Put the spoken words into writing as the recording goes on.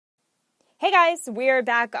Hey guys, we're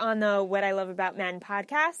back on the What I Love About Men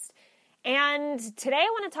podcast. And today I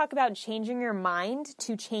want to talk about changing your mind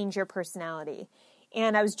to change your personality.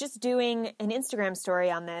 And I was just doing an Instagram story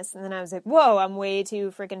on this, and then I was like, whoa, I'm way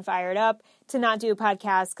too freaking fired up to not do a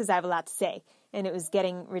podcast because I have a lot to say. And it was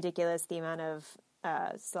getting ridiculous, the amount of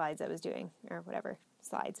slides I was doing, or whatever,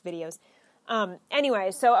 videos. Anyway,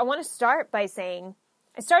 so I want to start by saying,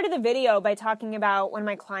 I started the video by talking about one of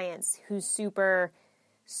my clients who's super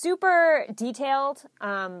detailed,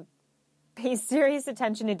 pays serious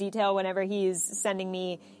attention to detail whenever he's sending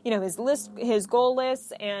me, his list, his goal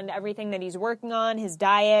lists and everything that he's working on, his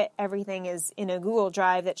diet, everything is in a Google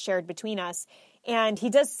Drive that's shared between us. And he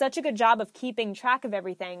does such a good job of keeping track of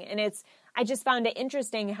everything. And I just found it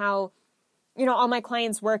interesting how, all my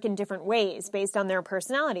clients work in different ways based on their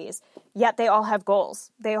personalities, yet they all have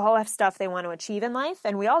goals. They all have stuff they want to achieve in life,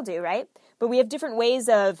 and we all do, right? But we have different ways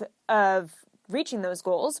of reaching those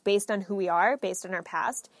goals based on who we are, based on our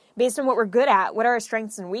past, based on what we're good at, what are our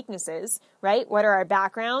strengths and weaknesses, right? What are our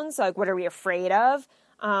backgrounds? Like, what are we afraid of?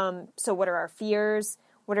 So what are our fears?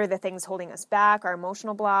 What are the things holding us back, our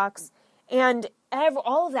emotional blocks? And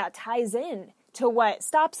all of that ties in to what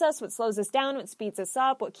stops us, what slows us down, what speeds us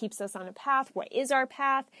up, what keeps us on a path, what is our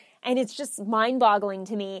path. And it's just mind-boggling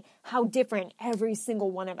to me how different every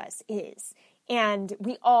single one of us is. And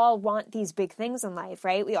we all want these big things in life,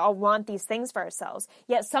 right? We all want these things for ourselves.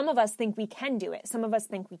 Yet some of us think we can do it. Some of us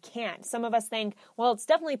think we can't. Some of us think, well, it's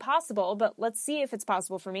definitely possible, but let's see if it's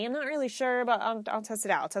possible for me. I'm not really sure, but I'll test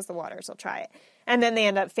it out. I'll test the waters. I'll try it. And then they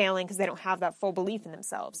end up failing because they don't have that full belief in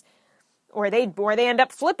themselves. Or they end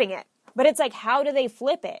up flipping it. But it's like, how do they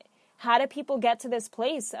flip it? How do people get to this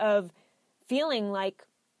place of feeling like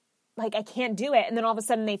I can't do it, and then all of a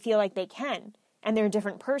sudden they feel like they can, and they're a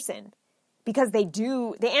different person? Because they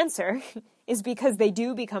do, the answer is because they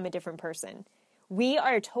do become a different person. We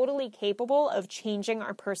are totally capable of changing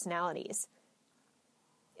our personalities.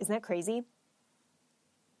 Isn't that crazy?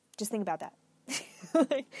 Just think about that.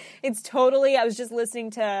 It's totally, I was just listening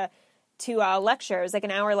to a lecture. It was like an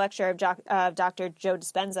hour lecture of Dr. Joe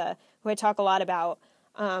Dispenza, who I talk a lot about.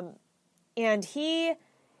 And he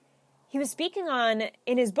was speaking on,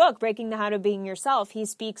 in his book, Breaking the Habit of Being Yourself, he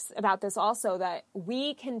speaks about this also, that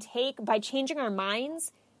we can by changing our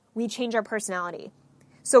minds, we change our personality.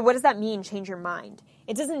 So what does that mean, change your mind?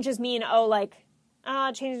 It doesn't just mean, I'll decide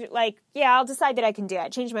that I can do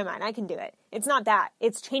it. Change my mind, I can do it. It's not that.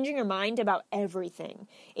 It's changing your mind about everything.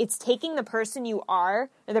 It's taking the person you are,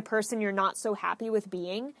 or the person you're not so happy with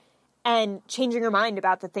being, and changing your mind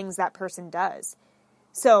about the things that person does.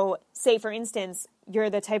 So, say for instance, you're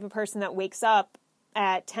the type of person that wakes up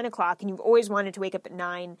at 10 o'clock and you've always wanted to wake up at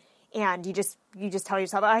 9, and you just tell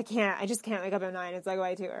yourself, I just can't wake up at 9. It's like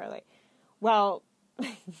way too early. Well,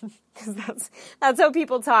 because that's how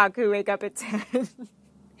people talk who wake up at 10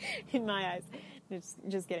 in my eyes.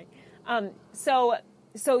 Just kidding. So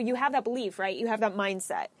you have that belief, right? You have that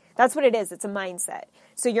mindset. That's what it is. It's a mindset.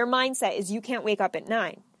 So your mindset is you can't wake up at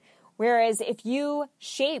 9. Whereas if you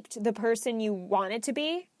shaped the person you wanted to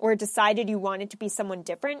be, or decided you wanted to be someone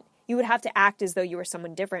different, you would have to act as though you were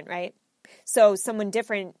someone different, right? So someone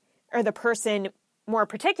different, or the person more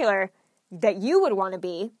particular that you would want to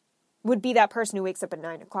be, would be that person who wakes up at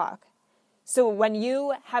 9 o'clock. So when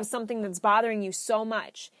you have something that's bothering you so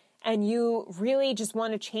much, and you really just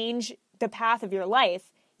want to change the path of your life,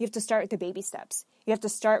 you have to start with the baby steps. You have to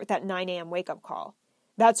start with that 9 a.m. wake-up call.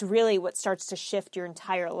 That's really what starts to shift your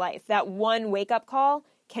entire life. That one wake-up call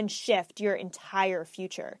can shift your entire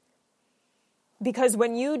future. Because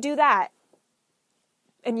when you do that,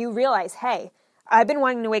 and you realize, hey, I've been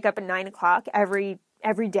wanting to wake up at 9 o'clock every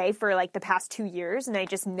day for like the past 2 years, and I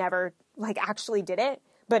just never actually did it.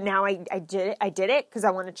 But now I did it because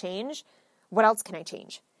I want to change. What else can I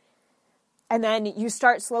change? And then you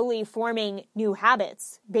start slowly forming new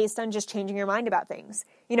habits based on just changing your mind about things.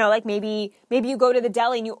 Like maybe you go to the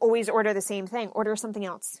deli and you always order the same thing. Order something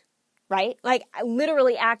else, right? Like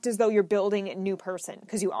literally act as though you're building a new person,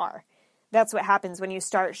 because you are. That's what happens when you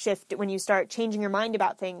start changing your mind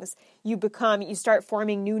about things. You start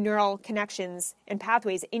forming new neural connections and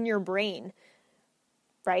pathways in your brain,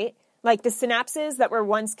 right? Like the synapses that were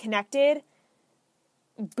once connected,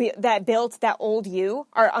 that built that old you,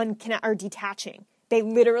 are detaching. They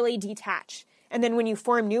literally detach. And then when you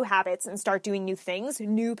form new habits and start doing new things,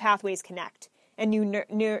 new pathways connect, and new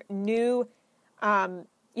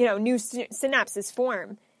synapses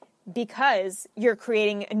form, because you're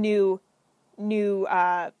creating a new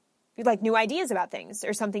ideas about things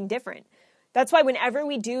or something different. That's why whenever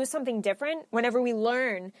we do something different, whenever we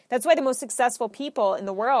learn, that's why the most successful people in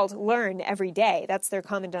the world learn every day. That's their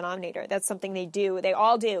common denominator. That's something they do. They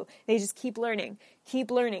all do. They just keep learning.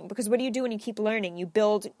 Because what do you do when you keep learning? You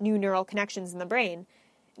build new neural connections in the brain,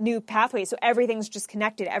 new pathways. So everything's just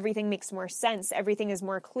connected. Everything makes more sense. Everything is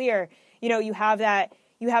more clear. You have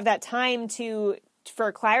that time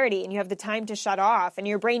for clarity, and you have the time to shut off, and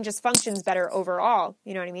your brain just functions better overall.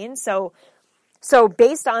 You know what I mean? So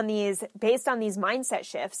based on these mindset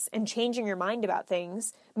shifts and changing your mind about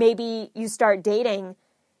things, maybe you start dating,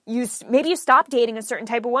 maybe you stop dating a certain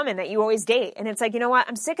type of woman that you always date. And it's like, you know what?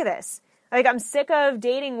 I'm sick of this. Like, I'm sick of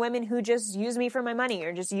dating women who just use me for my money,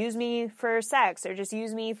 or just use me for sex, or just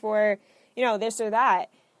use me for, this or that.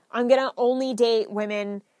 I'm going to only date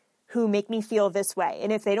women who make me feel this way.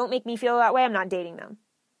 And if they don't make me feel that way, I'm not dating them.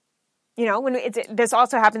 This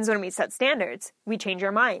also happens when we set standards. We change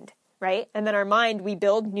our mind. Right? And then our mind, we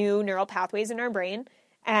build new neural pathways in our brain,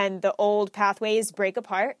 and the old pathways break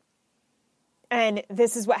apart. And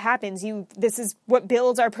this is what happens. This is what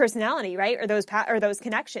builds our personality, right? Or those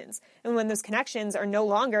connections. And when those connections are no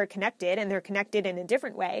longer connected, and they're connected in a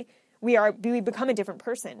different way, we become a different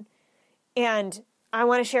person. And I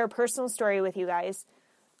want to share a personal story with you guys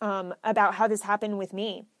about how this happened with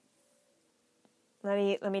me.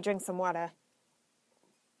 Let me drink some water.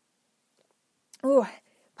 Ooh.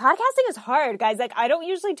 Podcasting is hard, guys. Like, I don't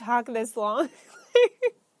usually talk this long.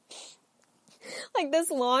 Like, this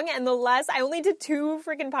long, and I only did 2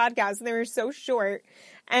 freaking podcasts, and they were so short,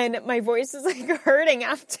 and my voice is, like, hurting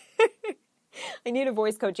after. I need a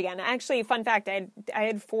voice coach again. Actually, fun fact, I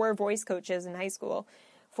had 4 voice coaches in high school,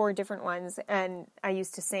 4 different ones, and I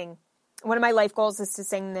used to sing. One of my life goals is to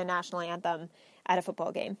sing the national anthem at a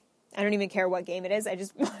football game. I don't even care what game it is. I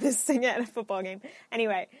just want to sing it at a football game.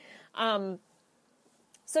 Anyway,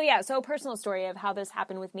 So a personal story of how this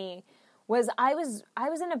happened with me was I was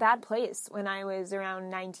in a bad place when I was around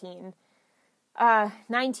 19 to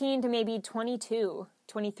maybe 22,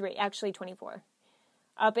 23, actually 24,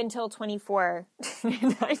 up until 24,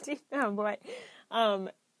 19, oh boy.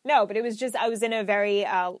 No, but it was just, I was in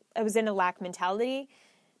a lack mentality.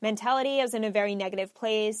 I was in a very negative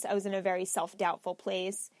place. I was in a very self-doubtful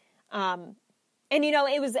place. And,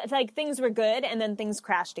 it was like things were good, and then things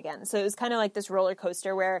crashed again. So it was kind of like this roller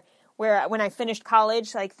coaster where when I finished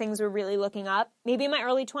college, like, things were really looking up. Maybe in my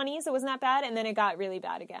early 20s, it wasn't that bad, and then it got really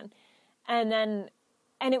bad again. And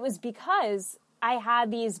it was because I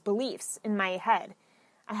had these beliefs in my head.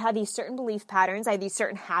 I had these certain belief patterns. I had these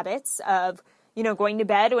certain habits of, going to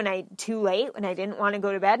bed too late, when I didn't want to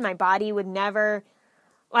go to bed. My body would never,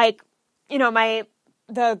 the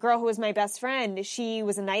girl who was my best friend, she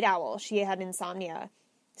was a night owl. She had insomnia.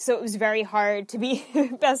 So it was very hard to be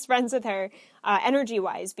best friends with her,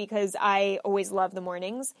 energy-wise, because I always loved the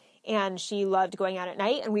mornings, and she loved going out at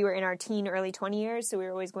night, and we were in our early 20 years, so we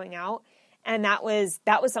were always going out. And that was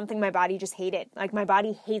something my body just hated. Like, my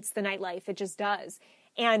body hates the nightlife. It just does.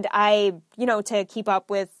 And I, to keep up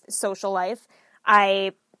with social life,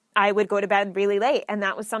 I would go to bed really late, and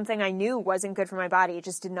that was something I knew wasn't good for my body. It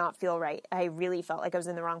just did not feel right. I really felt like I was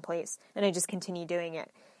in the wrong place, and I just continued doing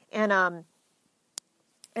it.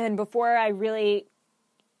 And before I really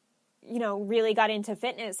got into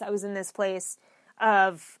fitness, I was in this place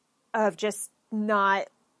of just not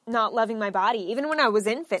loving my body. Even when I was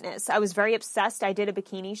in fitness, I was very obsessed. I did a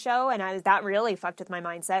bikini show, and that really fucked with my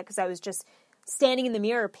mindset, because I was just standing in the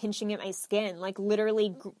mirror, pinching at my skin, like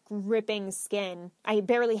literally gripping skin. I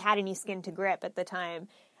barely had any skin to grip at the time.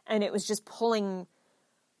 And it was just pulling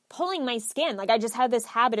my skin. Like, I just had this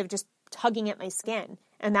habit of just tugging at my skin.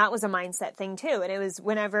 And that was a mindset thing too. And it was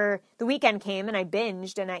whenever the weekend came and I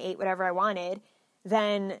binged and I ate whatever I wanted,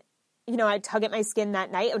 then, I'd tug at my skin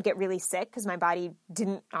that night. I would get really sick because my body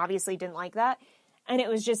obviously didn't like that. And it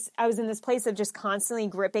was just, I was in this place of just constantly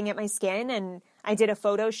gripping at my skin. And I did a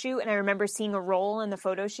photo shoot, and I remember seeing a roll in the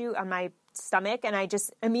photo shoot on my stomach. And I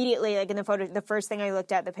just immediately, like, in the photo, the first thing I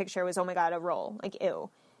looked at the picture was, oh my God, a roll. Like,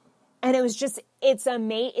 ew. And it was just, it's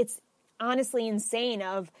honestly insane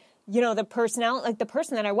of, the personality, like the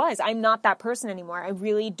person that I was. I'm not that person anymore. I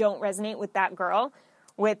really don't resonate with that girl,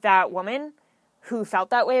 with that woman who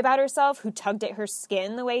felt that way about herself, who tugged at her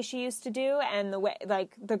skin the way she used to do, and the way,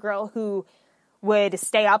 like, the girl who would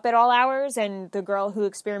stay up at all hours, and the girl who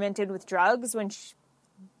experimented with drugs when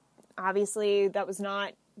obviously that was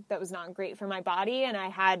not great for my body. And I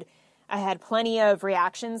had plenty of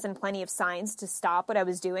reactions and plenty of signs to stop what I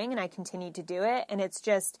was doing, and I continued to do it. And it's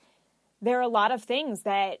just, there are a lot of things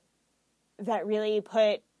that really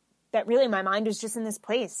my mind was just in this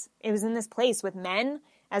place. It was in this place with men.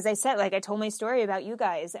 As I said, like, I told my story about you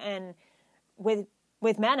guys, and with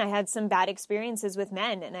with men. I had some bad experiences with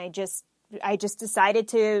men, and I just decided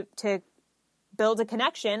to build a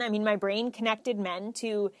connection. I mean, my brain connected men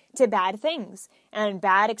to bad things and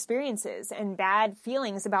bad experiences and bad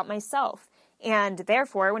feelings about myself. And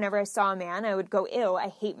therefore, whenever I saw a man, I would go, ew, I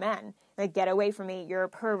hate men. Like, get away from me. You're a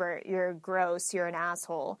pervert. You're gross. You're an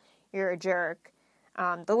asshole. You're a jerk.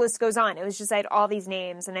 The list goes on. It was just, I had all these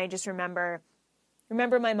names, and I just remember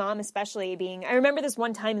my mom especially I remember this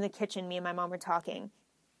one time in the kitchen, me and my mom were talking.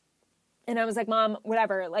 And I was like, Mom,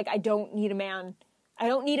 whatever. Like, I don't need a man. I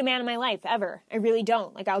don't need a man in my life, ever. I really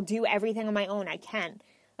don't. Like, I'll do everything on my own. I can.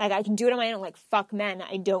 Like, I can do it on my own. Like, fuck men.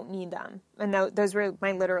 I don't need them. And those were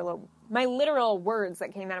my literal words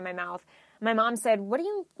that came out of my mouth. My mom said, what are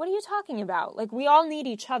you talking about? Like, we all need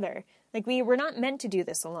each other. Like, we're not meant to do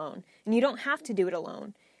this alone. And you don't have to do it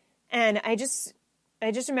alone. And I just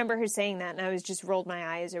remember her saying that, and I was just rolled my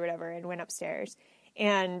eyes or whatever and went upstairs.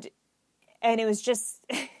 And it was just,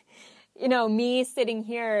 me sitting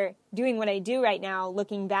here doing what I do right now,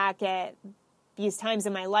 looking back at these times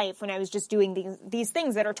in my life when I was just doing these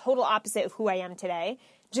things that are total opposite of who I am today,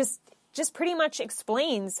 just pretty much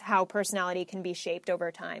explains how personality can be shaped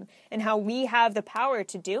over time and how we have the power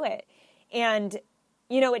to do it. And,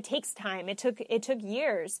 it takes time. It took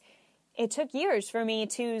years. It took years for me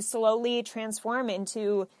to slowly transform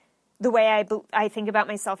into the way I think about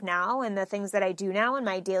myself now and the things that I do now and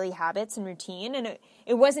my daily habits and routine. And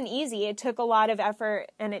it wasn't easy. It took a lot of effort,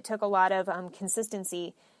 and it took a lot of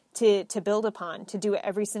consistency to build upon, to do it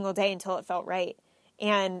every single day until it felt right.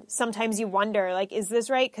 And sometimes you wonder, like, is this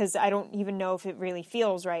right? Because I don't even know if it really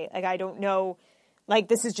feels right. Like, I don't know, like,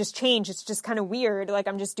 this is just change. It's just kind of weird. Like,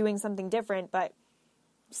 I'm just doing something different. But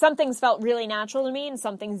some things felt really natural to me and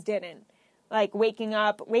some things didn't. Like, waking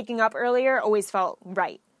up earlier always felt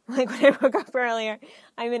right. Like, when I woke up earlier,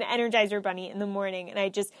 I'm an Energizer bunny in the morning.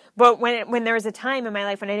 And but when there was a time in my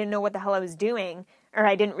life when I didn't know what the hell I was doing, or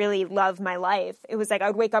I didn't really love my life, it was like I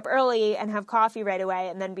would wake up early and have coffee right away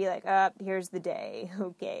and then be like, here's the day.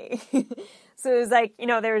 Okay. So it was like,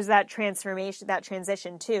 there was that transformation, that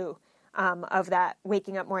transition too, of that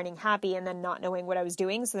waking up morning happy and then not knowing what I was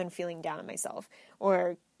doing. So then feeling down on myself,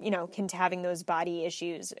 or, having those body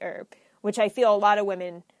issues, which I feel a lot of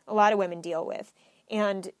women deal with.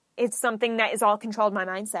 And it's something that is all controlled by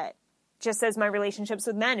mindset, just as my relationships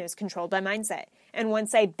with men is controlled by mindset. And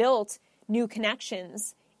once I built new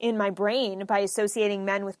connections in my brain by associating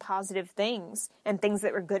men with positive things and things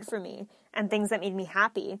that were good for me and things that made me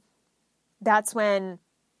happy, that's when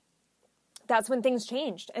things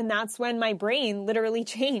changed. And that's when my brain literally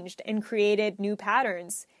changed and created new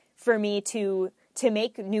patterns for me to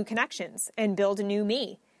make new connections and build a new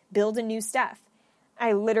me, build a new Steph.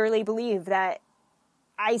 I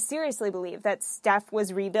seriously believe that Steph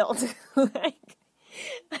was rebuilt. I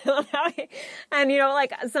love how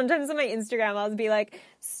and sometimes on my Instagram, I'll be like,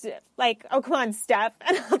 oh, come on, Steph.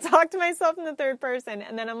 And I'll talk to myself in the third person.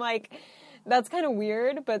 And then I'm like, that's kind of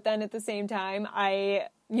weird. But then at the same time,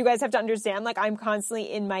 you guys have to understand, like, I'm constantly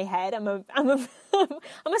in my head. I'm a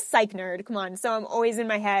psych nerd. Come on. So I'm always in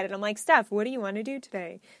my head and I'm like, Steph, what do you want to do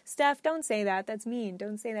today? Steph, don't say that. That's mean.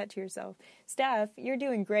 Don't say that to yourself. Steph, you're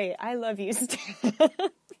doing great. I love you, Steph.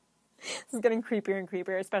 This is getting creepier and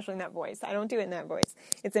creepier, especially in that voice. I don't do it in that voice.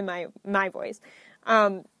 It's in my voice.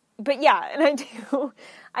 But yeah, and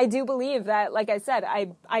I do believe that, like I said,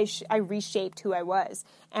 I reshaped who I was,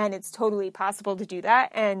 and it's totally possible to do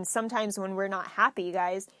that. And sometimes when we're not happy,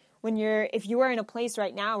 guys, if you are in a place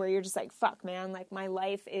right now where you're just like, fuck, man, like, my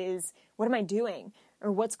life is, what am I doing?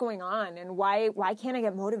 Or what's going on? And why can't I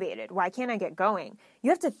get motivated? Why can't I get going? You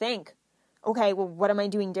have to think, okay, well, what am I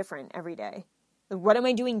doing different every day? What am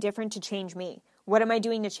I doing different to change me? What am I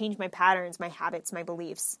doing to change my patterns, my habits, my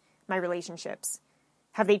beliefs, my relationships?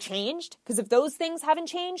 Have they changed? Because if those things haven't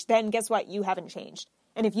changed, then guess what? You haven't changed.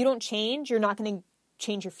 And if you don't change, you're not going to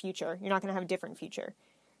change your future. You're not going to have a different future.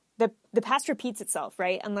 The past repeats itself,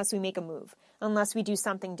 right? Unless we make a move, unless we do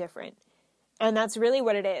something different. And that's really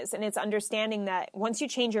what it is. And it's understanding that once you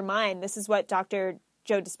change your mind, this is what Dr.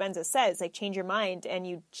 Joe Dispenza says, like, change your mind and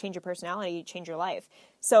you change your personality, you change your life.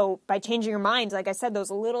 So by changing your mind, like I said,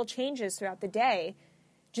 those little changes throughout the day,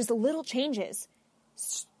 just little changes,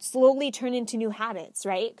 slowly turn into new habits,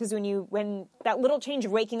 right? Because when that little change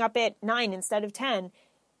of waking up at 9 instead of 10,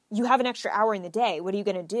 you have an extra hour in the day. What are you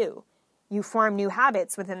going to do? You form new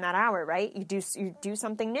habits within that hour, right? You do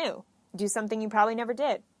something new, do something you probably never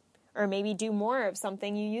did, or maybe do more of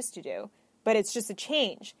something you used to do, but it's just a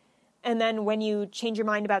change. And then when you change your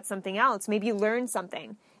mind about something else, maybe you learn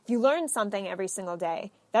something. If you learn something every single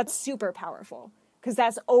day, that's super powerful, because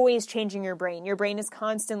that's always changing your brain. Your brain is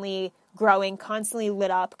constantly growing, constantly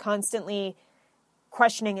lit up, constantly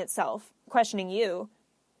questioning itself, questioning you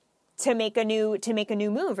to make a new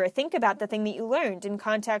move, or think about the thing that you learned in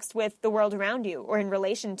context with the world around you, or in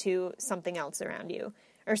relation to something else around you,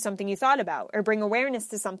 or something you thought about, or bring awareness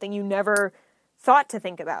to something you never thought to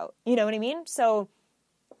think about. You know what I mean? So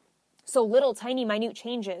little tiny minute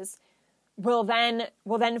changes will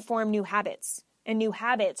then form new habits, and new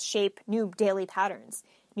habits shape new daily patterns.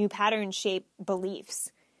 New patterns shape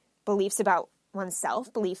beliefs about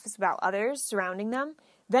oneself, beliefs about others surrounding them.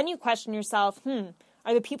 Then you question yourself,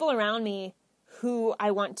 are the people around me who I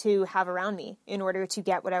want to have around me in order to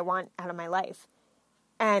get what I want out of my life?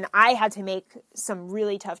 And I had to make some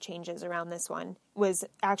really tough changes around this one, was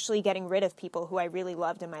actually getting rid of people who I really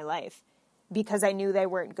loved in my life, because I knew they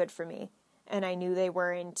weren't good for me. And I knew they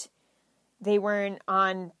weren't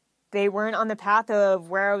on the path of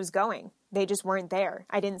where I was going. They just weren't there.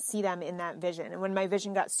 I didn't see them in that vision. And when my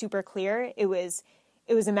vision got super clear, it was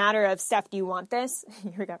a matter of, Steph, do you want this?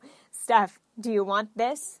 Here we go. Steph, do you want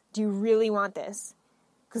this? Do you really want this?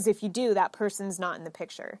 Because if you do, that person's not in the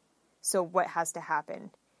picture. So what has to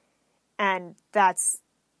happen? And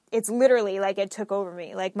it's literally like it took over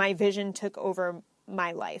me. Like my vision took over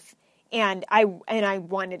my life. And I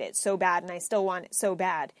wanted it so bad, and I still want it so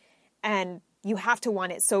bad. And you have to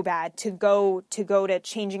want it so bad to go to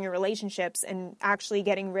changing your relationships and actually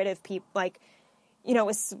getting rid of people. Like, you know,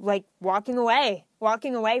 it's like walking away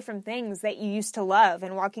from things that you used to love,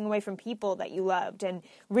 and walking away from people that you loved, and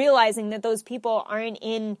realizing that those people aren't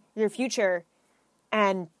in your future,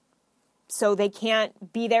 and so they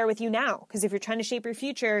can't be there with you now. Because if you're trying to shape your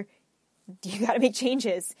future, you got to make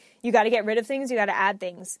changes. You got to get rid of things. You got to add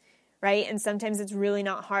things, right? And sometimes it's really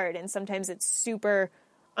not hard, and sometimes it's super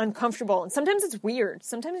uncomfortable, and sometimes it's weird.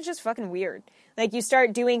 Sometimes it's just fucking weird. Like, you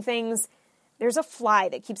start doing things. There's a fly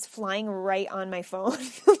that keeps flying right on my phone.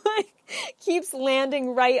 Like, keeps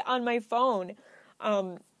landing right on my phone.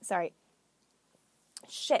 Sorry.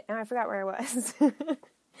 Shit, now I forgot where I was.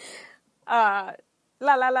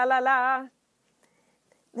 La la la la la.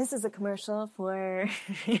 This is a commercial for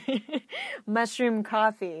mushroom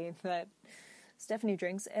coffee that Stephanie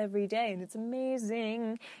drinks every day, and it's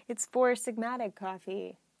amazing. It's Four Sigmatic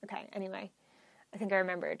coffee. Okay, anyway, I think I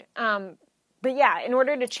remembered. But yeah, in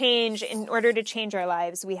order to change our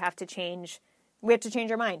lives, we have to change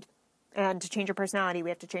our mind. And to change our personality, we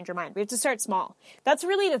have to change our mind. We have to start small. That's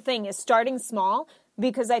really the thing, is starting small,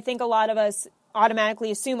 because I think a lot of us automatically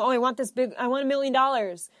assume, I want $1 million.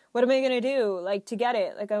 What am I going to do, like, to get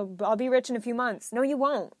it? Like, I'll be rich in a few months. No, you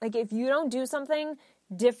won't. Like, if you don't do something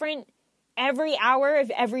different every hour of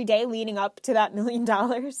every day leading up to that $1 million,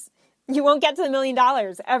 you won't get to the $1 million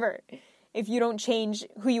ever if you don't change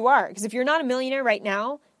who you are. Because if you're not a millionaire right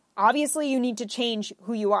now, obviously you need to change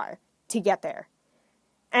who you are to get there.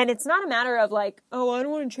 And it's not a matter of like, I don't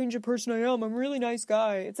want to change the person I am. I'm a really nice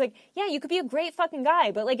guy. It's like, yeah, you could be a great fucking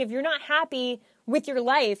guy. But like, if you're not happy with your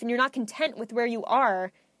life and you're not content with where you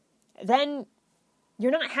are, then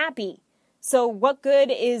you're not happy. So what good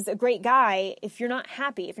is a great guy if you're not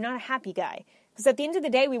happy, if you're not a happy guy? Because at the end of the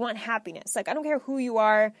day, we want happiness. Like, I don't care who you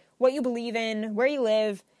are, what you believe in, where you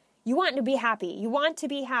live. You want to be happy. You want to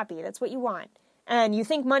be happy. That's what you want. And you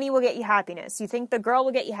think money will get you happiness. You think the girl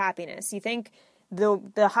will get you happiness. You think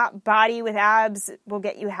the hot body with abs will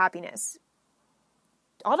get you happiness.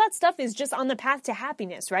 All that stuff is just on the path to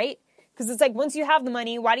happiness, right? Because it's like, once you have the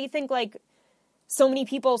money, why do you think like so many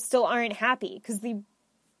people still aren't happy? Because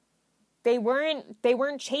they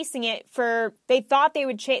weren't chasing it they thought they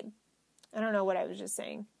would chase. I don't know what I was just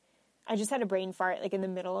saying. I just had a brain fart like in the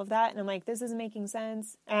middle of that, and I'm like, this isn't making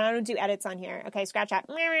sense. And I don't do edits on here. Okay, scratch that.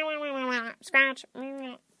 Scratch.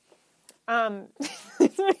 Sound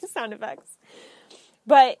effects.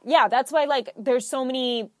 But yeah, that's why like there's so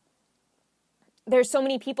many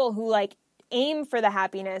people who like aim for the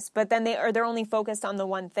happiness, but then they're only focused on the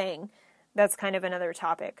one thing. That's kind of another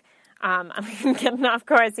topic. I'm getting off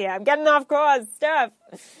course here. I'm getting off course. Steph.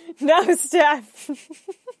 No, Steph.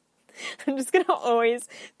 I'm just going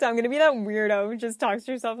to be that weirdo who just talks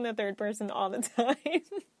to yourself in the third person all the time.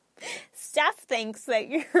 Steph thinks that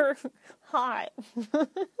you're hot. All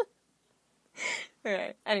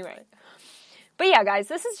right. Anyway. But yeah, guys,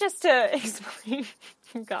 this is just to explain,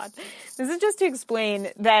 God, this is just to explain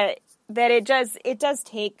that it does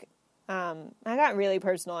take, I got really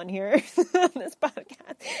personal on here on this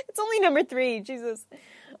podcast. It's only number 3, Jesus.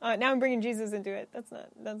 Now I'm bringing Jesus into it. That's not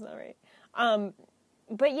right.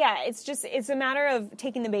 But yeah, it's a matter of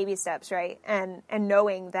taking the baby steps, right? And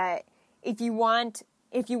knowing that if you want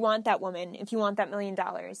that woman, if you want that $1 million,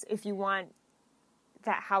 if you want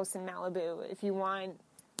that house in Malibu, if you want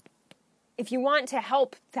to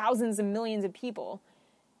help thousands and millions of people,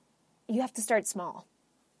 you have to start small.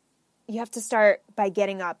 You have to start by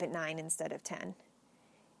getting up at 9 instead of 10.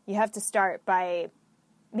 You have to start by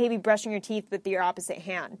maybe brushing your teeth with your opposite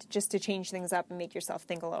hand just to change things up and make yourself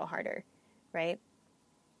think a little harder, right?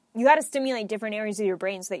 You got to stimulate different areas of your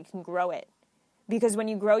brain so that you can grow it. Because when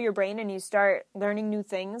you grow your brain and you start learning new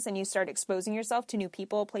things and you start exposing yourself to new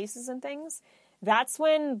people, places, and things, that's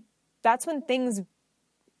when things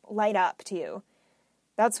light up to you.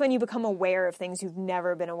 That's when you become aware of things you've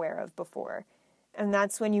never been aware of before. And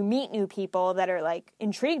that's when you meet new people that are like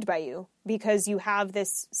intrigued by you because you have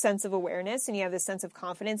this sense of awareness and you have this sense of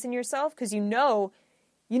confidence in yourself because you know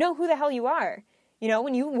who the hell you are. You know,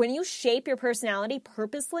 when you shape your personality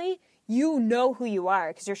purposely, you know who you are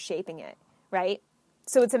because you're shaping it, right?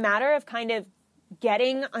 So it's a matter of kind of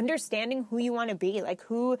understanding who you want to be.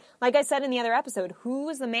 Like I said in the other episode, who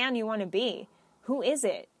is the man you want to be? Who is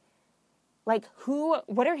it? Like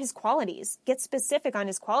what are his qualities? Get specific on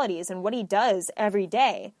his qualities and what he does every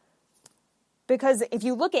day. Because if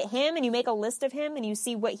you look at him and you make a list of him and you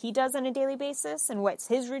see what he does on a daily basis and what's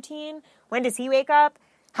his routine, when does he wake up?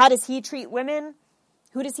 How does he treat women?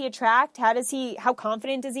 Who does he attract? How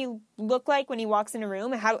confident does he look like when he walks in a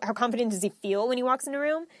room? How confident does he feel when he walks in a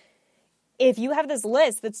room? If you have this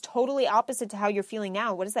list that's totally opposite to how you're feeling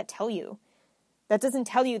now, what does that tell you? That doesn't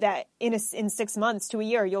tell you that in 6 months to a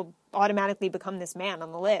year, you'll automatically become this man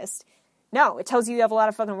on the list. No, it tells you have a lot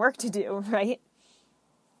of fucking work to do, right?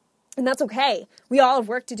 And that's okay. We all have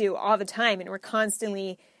work to do all the time, and we're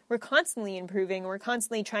constantly improving. We're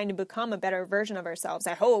constantly trying to become a better version of ourselves.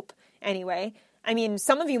 I hope, anyway. I mean,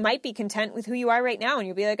 some of you might be content with who you are right now, and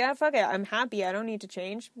you'll be like, fuck it, I'm happy, I don't need to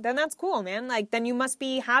change. Then that's cool, man. Like, then you must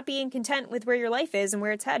be happy and content with where your life is and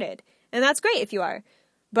where it's headed. And that's great if you are.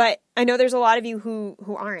 But I know there's a lot of you who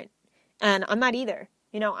aren't. And I'm not either.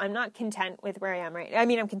 You know, I'm not content with where I am right now. I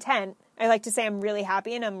mean, I'm content. I like to say I'm really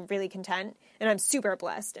happy and I'm really content. And I'm super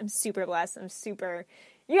blessed. You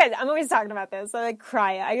guys, I'm always talking about this. I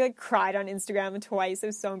cried on Instagram twice. It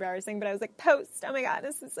was so embarrassing. But I was like, post. Oh my God,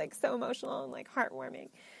 this is like so emotional and like heartwarming.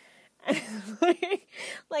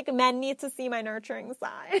 Like men need to see my nurturing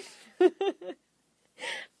side.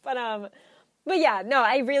 But yeah, no,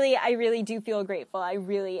 I really do feel grateful. I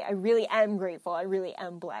really am grateful. I really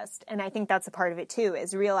am blessed. And I think that's a part of it too,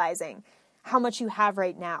 is realizing how much you have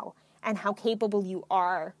right now and how capable you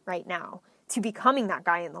are right now to becoming that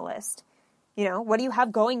guy in the list. You know, what do you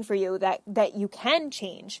have going for you that you can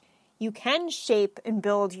change? You can shape and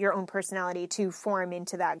build your own personality to form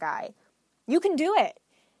into that guy. You can do it.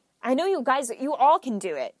 I know you guys, you all can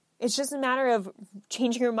do it. It's just a matter of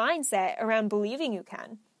changing your mindset around believing you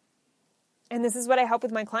can. And this is what I help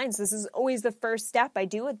with my clients. This is always the first step I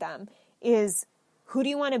do with them is, who do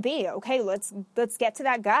you want to be? Okay, let's get to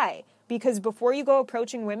that guy. Because before you go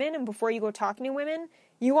approaching women and before you go talking to women,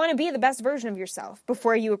 you want to be the best version of yourself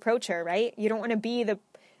before you approach her, right? You don't want to be the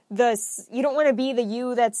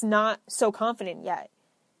you that's not so confident yet.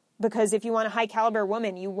 Because if you want a high caliber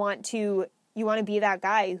woman, you want to be that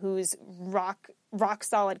guy who's rock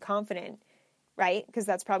solid confident, right? Because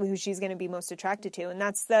that's probably who she's going to be most attracted to. And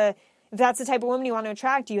if that's the type of woman you want to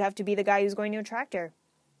attract, you have to be the guy who's going to attract her.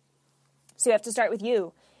 So you have to start with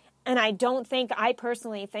you. And I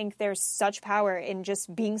personally think there's such power in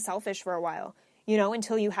just being selfish for a while, you know,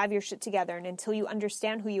 until you have your shit together and until you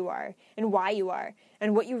understand who you are and why you are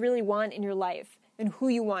and what you really want in your life and who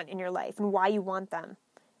you want in your life and why you want them.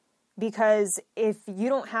 Because if you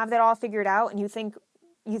don't have that all figured out and you think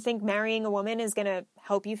marrying a woman is going to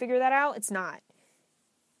help you figure that out, it's not.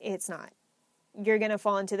 It's not. You're going to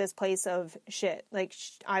fall into this place of shit. Like,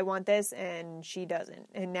 I want this and she doesn't.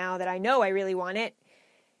 And now that I know I really want it,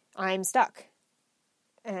 I'm stuck.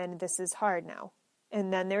 And this is hard now.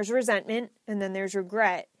 And then there's resentment. And then there's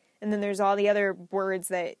regret. And then there's all the other words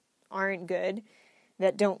that aren't good,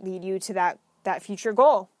 that don't lead you to that future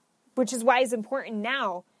goal. Which is why it's important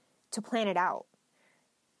now to plan it out.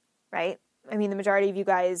 Right? I mean, the majority of you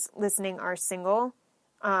guys listening are single.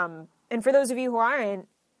 And for those of you who aren't,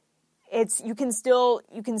 you can still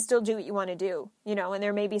do what you want to do, you know, and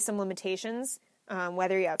there may be some limitations,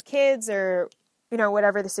 whether you have kids or, you know,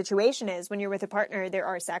 whatever the situation is. When you're with a partner, there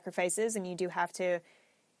are sacrifices, and you do have to,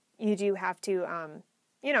 you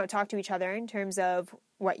know, talk to each other in terms of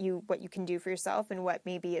what you can do for yourself and what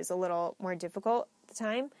maybe is a little more difficult at the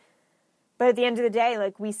time. But at the end of the day,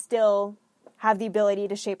 like, we still have the ability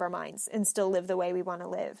to shape our minds and still live the way we want to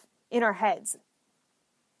live in our heads.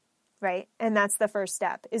 Right? And that's the first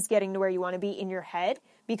step, is getting to where you want to be in your head.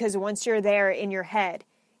 Because once you're there in your head,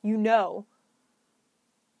 you know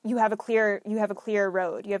you have a clear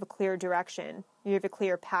road, you have a clear direction, you have a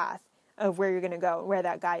clear path of where you're going to go, where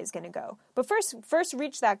that guy is going to go. But first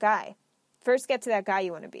reach that guy. First get to that guy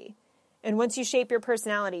you want to be. And once you shape your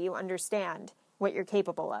personality, you understand what you're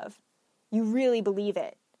capable of. You really believe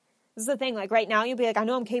it. This is the thing, like right now you'll be like, I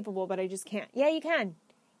know I'm capable, but I just can't. Yeah, you can.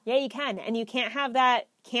 Yeah, you can. And you can't have that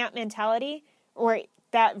can't mentality or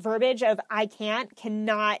that verbiage of I can't,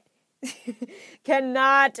 cannot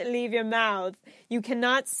leave your mouth. You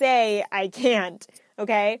cannot say I can't,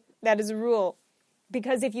 okay? That is a rule.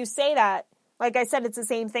 Because if you say that, like I said, it's the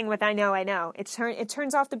same thing with I know. It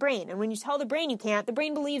turns off the brain. And when you tell the brain you can't, the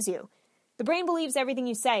brain believes you. The brain believes everything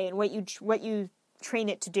you say and what you train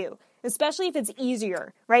it to do, especially if it's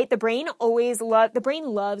easier, right? The brain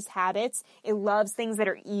loves habits. It loves things that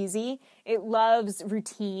are easy. It loves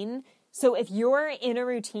routine. So if you're in a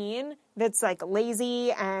routine that's like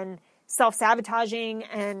lazy and self-sabotaging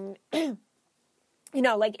and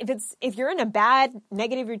like if you're in a bad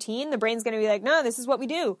negative routine, the brain's going to be like, no, this is what we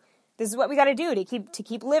do. This is what we got to do to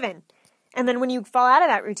keep living. And then when you fall out of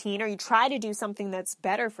that routine or you try to do something that's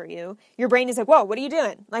better for you, your brain is like, whoa, what are you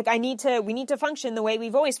doing? Like we need to function the way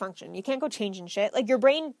we've always functioned. You can't go changing shit. Like your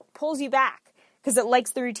brain pulls you back because it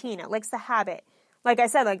likes the routine. It likes the habit. Like I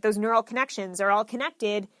said, like those neural connections are all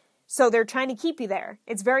connected. So they're trying to keep you there.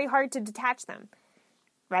 It's very hard to detach them.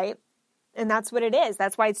 Right? And that's what it is.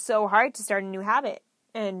 That's why it's so hard to start a new habit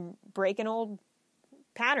and break an old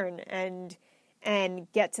pattern and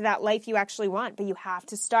get to that life you actually want. But you have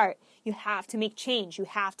to start. You have to make change. You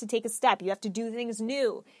have to take a step. You have to do things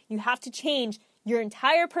new. You have to change your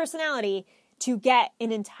entire personality to get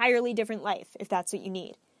an entirely different life if that's what you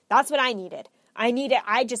need. That's what I needed.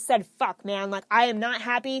 I just said, fuck, man. Like, I am not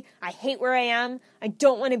happy. I hate where I am. I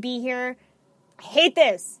don't want to be here. I hate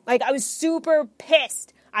this. Like, I was super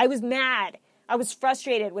pissed. I was mad. I was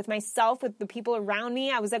frustrated with myself, with the people around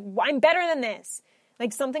me. I was like, I'm better than this.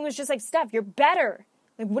 Like, something was just like, Steph, you're better.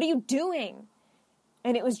 Like, what are you doing?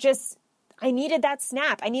 And it was just, I needed that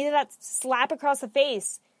snap. I needed that slap across the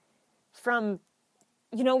face from,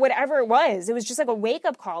 whatever it was. It was just like a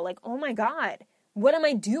wake-up call. Like, oh my God, what am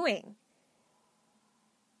I doing?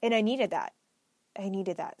 And I needed that. I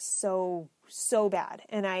needed that so, so bad.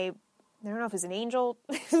 And I don't know if it was an angel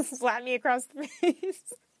slapped me across the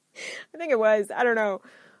face. I think it was. I don't know.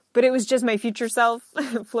 But it was just my future self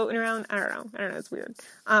floating around. I don't know. It's weird.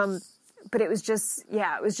 But it was just,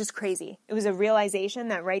 it was just crazy. It was a realization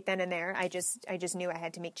that right then and there, I just knew I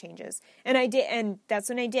had to make changes. And I did, and that's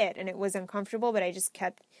when I did. And it was uncomfortable, but I just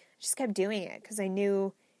kept doing it because I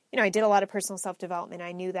knew, I did a lot of personal self-development.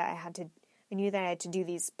 I knew that I had to do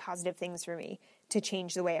these positive things for me to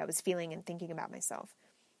change the way I was feeling and thinking about myself.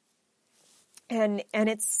 And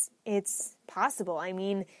it's possible. I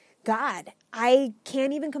mean, God, I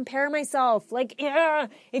can't even compare myself. Like,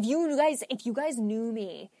 if you guys knew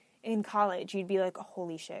me in college, you'd be like, oh,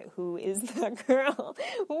 holy shit, who is that girl?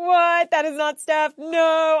 What? That is not Steph.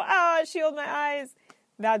 No. Shield my eyes.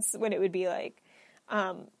 That's what it would be like.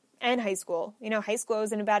 And high school. High school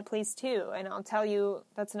was in a bad place too. And I'll tell you,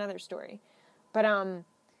 that's another story. But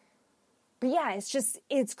yeah,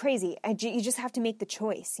 it's crazy. You just have to make the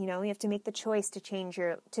choice. You have to make the choice to change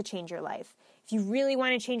your life. If you really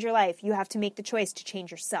want to change your life, you have to make the choice to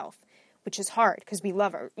change yourself, which is hard because we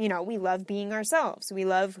love we love being ourselves. We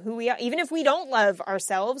love who we are. Even if we don't love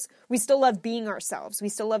ourselves, we still love being ourselves. We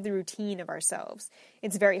still love the routine of ourselves.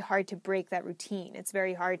 It's very hard to break that routine. It's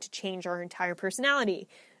very hard to change our entire personality.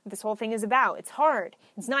 This whole thing is about. It's hard.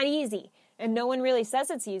 It's not easy. And no one really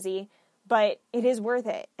says it's easy, but it is worth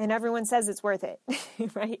it. And everyone says it's worth it,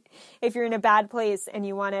 right? If you're in a bad place and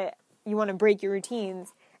you want to break your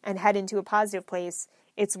routines and head into a positive place,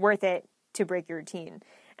 it's worth it to break your routine.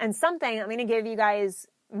 And I'm going to give you guys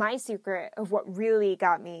my secret of what really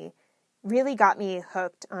got me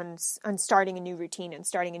hooked on starting a new routine and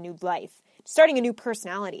starting a new life, starting a new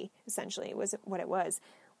personality, essentially, was what it was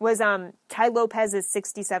Tai Lopez's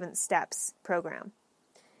 67 Steps program.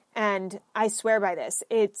 And I swear by this.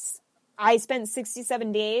 I spent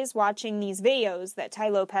 67 days watching these videos that Tai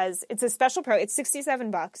Lopez, it's a special it's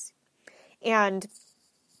 $67. And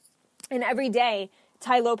every day,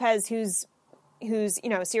 Tai Lopez, who's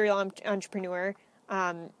a serial entrepreneur,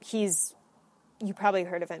 you probably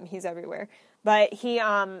heard of him, he's everywhere. But he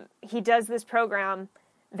does this program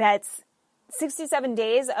that's 67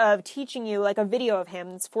 days of teaching you, like a video of him,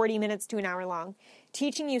 it's 40 minutes to an hour long,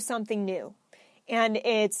 teaching you something new. And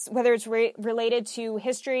it's, whether it's related to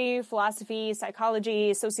history, philosophy,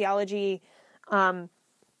 psychology, sociology,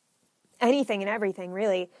 anything and everything,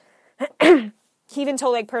 really. He even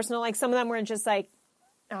told, like, personal, like, some of them were just, like,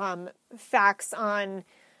 facts on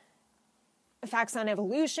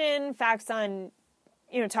evolution, facts on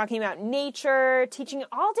talking about nature, teaching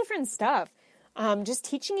all different stuff. Just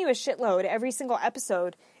teaching you a shitload every single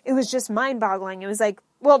episode. It was just mind-boggling. It was like,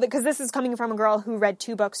 well, because this is coming from a girl who read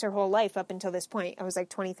 2 books her whole life up until this point. I was like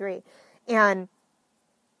 23. And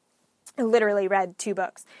I literally read 2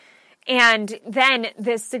 books. And then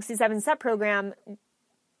this 67-step program,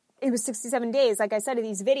 it was 67 days, like I said, of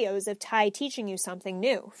these videos of Ty teaching you something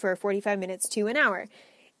new for 45 minutes to an hour.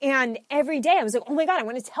 And every day I was like, oh my God, I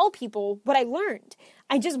want to tell people what I learned.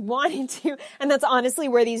 I just wanted to. And that's honestly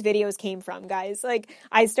where these videos came from, guys. Like,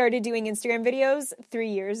 I started doing Instagram videos 3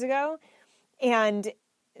 years ago, and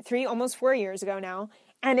almost 4 years ago now.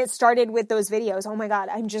 And it started with those videos. Oh my God,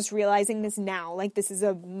 I'm just realizing this now. Like, this is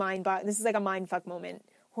like a mindfuck moment.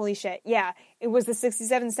 Holy shit. Yeah, it was the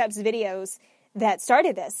 67 Steps videos that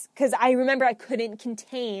started this. Because I remember I couldn't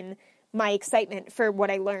contain my excitement for what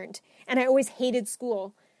I learned. And I always hated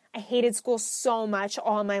school. I hated school so much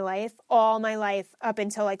all my life up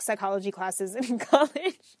until like psychology classes in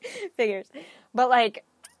college. Figures. But like,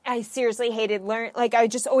 I seriously hated like, I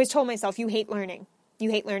just always told myself, you hate learning. You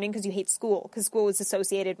hate learning because you hate school. Because school was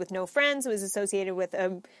associated with no friends. It was associated with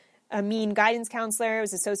a mean guidance counselor. It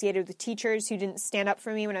was associated with teachers who didn't stand up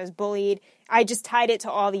for me when I was bullied. I just tied it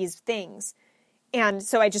to all these things. And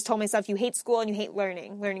so I just told myself, you hate school and you hate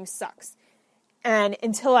learning. Learning sucks. And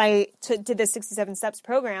until I did the 67 Steps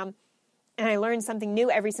program, and I learned something new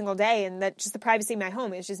every single day, and that just the privacy of my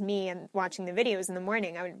home, it was just me and watching the videos in the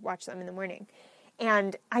morning. I would watch them in the morning.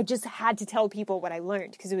 And I just had to tell people what I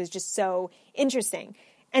learned because it was just so interesting.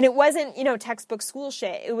 And it wasn't, textbook school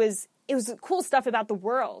shit. It was cool stuff about the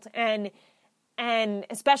world. And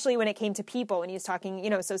especially when it came to people, when he was talking,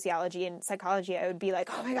 sociology and psychology, I would be like,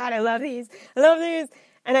 oh my God, I love these. I love these.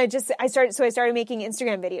 And I started making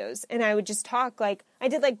Instagram videos, and I would just talk I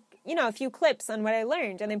did a few clips on what I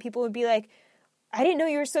learned. And then people would be like, I didn't know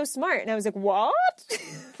you were so smart. And I was like, what?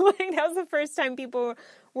 That was the first time people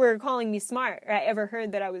were calling me smart, or I ever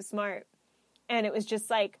heard that I was smart. And it was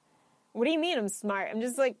just like, what do you mean I'm smart? I'm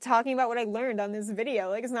just talking about what I learned on this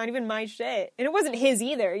video. It's not even my shit. And it wasn't his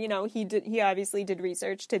either. He obviously did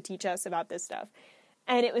research to teach us about this stuff.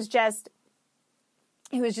 And it was just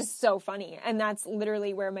so funny. And that's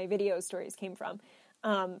literally where my video stories came from.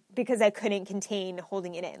 Because I couldn't contain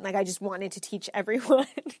holding it in. I just wanted to teach everyone.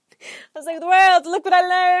 I was like, the world, look what I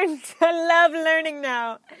learned. I love learning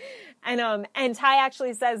now. And Ty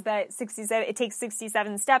actually says that it takes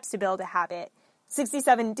 67 steps to build a habit.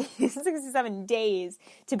 67 days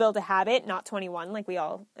to build a habit, not 21 like we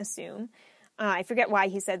all assume. I forget why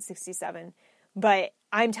he said 67. But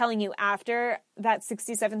I'm telling you, after that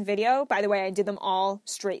 67th video, by the way, I did them all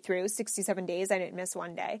straight through, 67 days. I didn't miss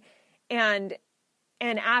one day. And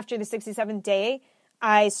after the 67th day,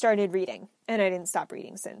 I started reading, and I didn't stop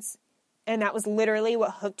reading since. And that was literally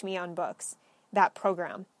what hooked me on books, that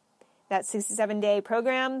program. That 67-day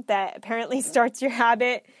program that apparently starts your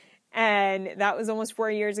habit, and that was almost 4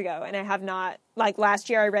 years ago. And I have not, last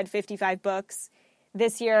year I read 55 books.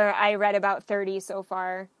 This year I read about 30 so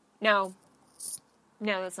far. No,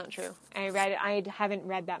 that's not true. I haven't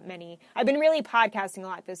read that many. I've been really podcasting a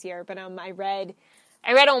lot this year, but I read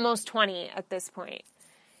almost 20 at this point.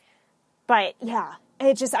 But yeah,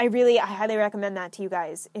 I highly recommend that to you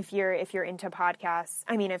guys if you're into podcasts.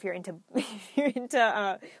 I mean, if you're into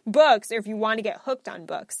books, or if you want to get hooked on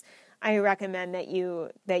books, I recommend that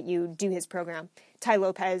you do his program, Tai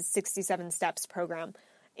Lopez 67 Steps program.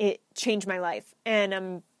 It changed my life,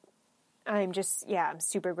 and I'm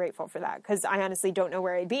super grateful for that, because I honestly don't know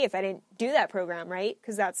where I'd be if I didn't do that program, right?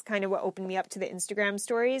 Because that's kind of what opened me up to the Instagram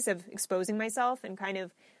stories of exposing myself and kind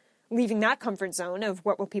of leaving that comfort zone of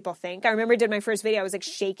what will people think. I remember I did my first video, I was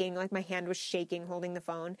shaking, my hand was shaking holding the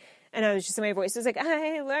phone, and I was just, my voice was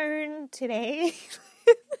I learned today.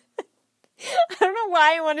 I don't know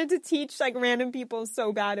why I wanted to teach random people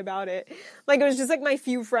so bad about it. It was just my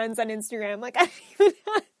few friends on Instagram.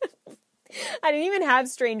 I didn't even have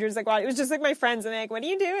strangers it was just my friends, and they're what are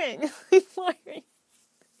you doing? I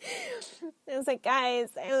was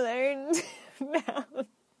guys, I learned about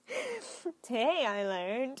today I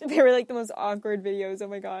learned. They were the most awkward videos, oh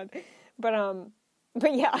my God. But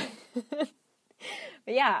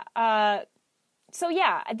yeah. So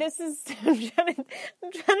yeah, this is I'm trying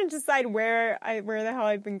to decide where the hell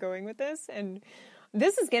I've been going with this, and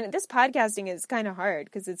this podcasting is kind of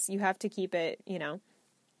hard because you have to keep it on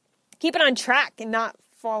track and not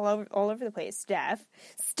fall all over the place.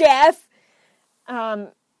 Steph.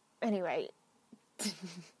 Anyway,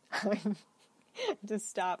 just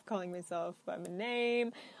stop calling myself by my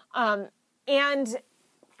name. And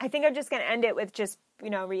I think I'm just going to end it with just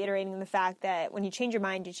reiterating the fact that when you change your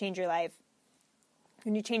mind, you change your life.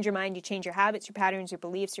 When you change your mind, you change your habits, your patterns, your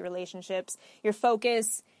beliefs, your relationships, your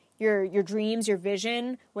focus, your dreams, your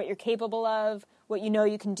vision, what you're capable of, what you know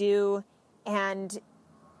you can do. And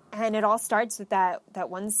it all starts with that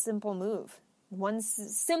one simple move.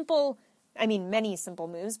 Many simple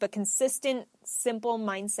moves, but consistent, simple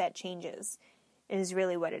mindset changes is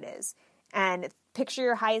really what it is. And picture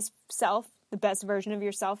your highest self, the best version of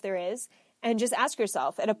yourself there is, and just ask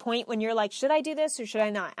yourself at a point when you're like, should I do this or should I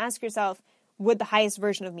not? Ask yourself, would the highest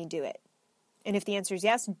version of me do it? And if the answer is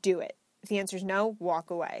yes, do it. If the answer is no, walk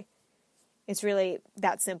away. It's really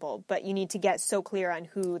that simple, but you need to get so clear on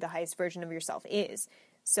who the highest version of yourself is.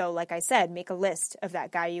 So like I said, make a list of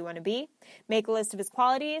that guy you want to be. Make a list of his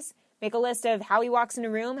qualities. Make a list of how he walks in a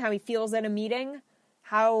room, how he feels at a meeting,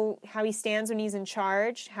 how he stands when he's in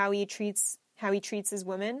charge, how he treats his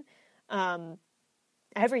women,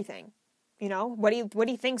 everything. You know, what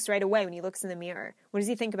he thinks right away when he looks in the mirror. What does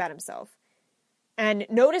he think about himself? And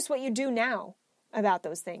notice what you do now about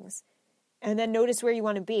those things. And then notice where you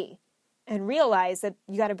want to be. And realize that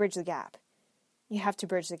you got to bridge the gap. You have to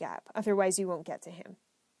bridge the gap. Otherwise, you won't get to him.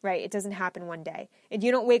 Right? It doesn't happen one day. And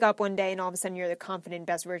you don't wake up one day and all of a sudden you're the confident,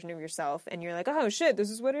 best version of yourself. And you're like, oh shit, this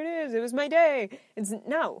is what it is. It was my day.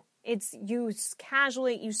 It's you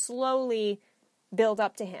slowly build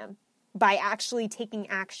up to him by actually taking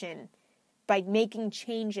action, by making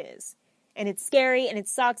changes. And it's scary and it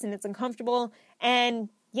sucks and it's uncomfortable. And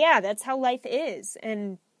yeah, that's how life is.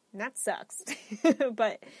 And that sucks.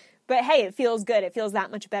 But hey, it feels good. It feels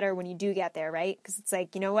that much better when you do get there, right? Because it's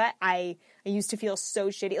like, you know what? I used to feel so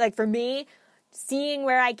shitty. Like for me, seeing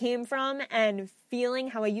where I came from and feeling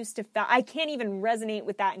how I used to feel, I can't even resonate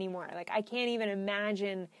with that anymore. Like I can't even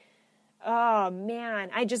imagine, oh man,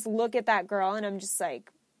 I just look at that girl and I'm just like,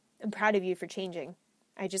 I'm proud of you for changing.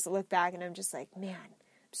 I just look back and I'm just like, man,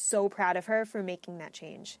 I'm so proud of her for making that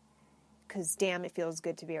change. Because damn, it feels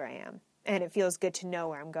good to be where I am. And it feels good to know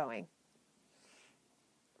where I'm going.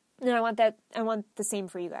 And I want the same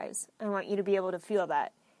for you guys. I want you to be able to feel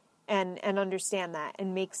that and understand that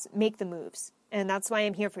and make the moves. And that's why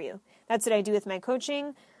I'm here for you. That's what I do with my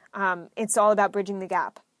coaching. It's all about bridging the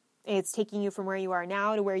gap. It's taking you from where you are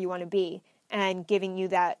now to where you want to be and giving you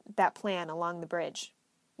that plan along the bridge,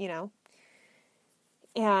 you know?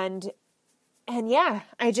 And yeah,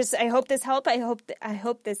 I hope this helped. I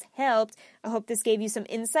hope this helped. I hope this gave you some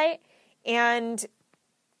insight. And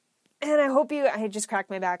I just cracked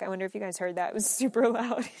my back. I wonder if you guys heard that. It was super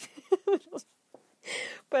loud.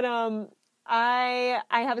 But I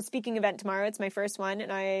have a speaking event tomorrow. It's my first one,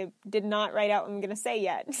 and I did not write out what I'm going to say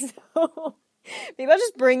yet. So maybe I'll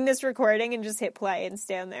just bring this recording and just hit play and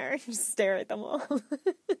stand there and just stare at them all.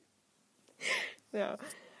 No.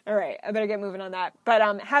 All right. I better get moving on that. But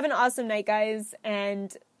have an awesome night, guys,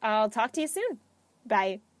 and I'll talk to you soon.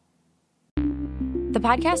 Bye. The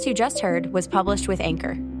podcast you just heard was published with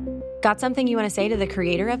Anchor. Got something you want to say to the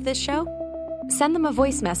creator of this show? Send them a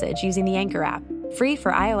voice message using the Anchor app, free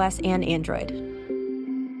for iOS and Android.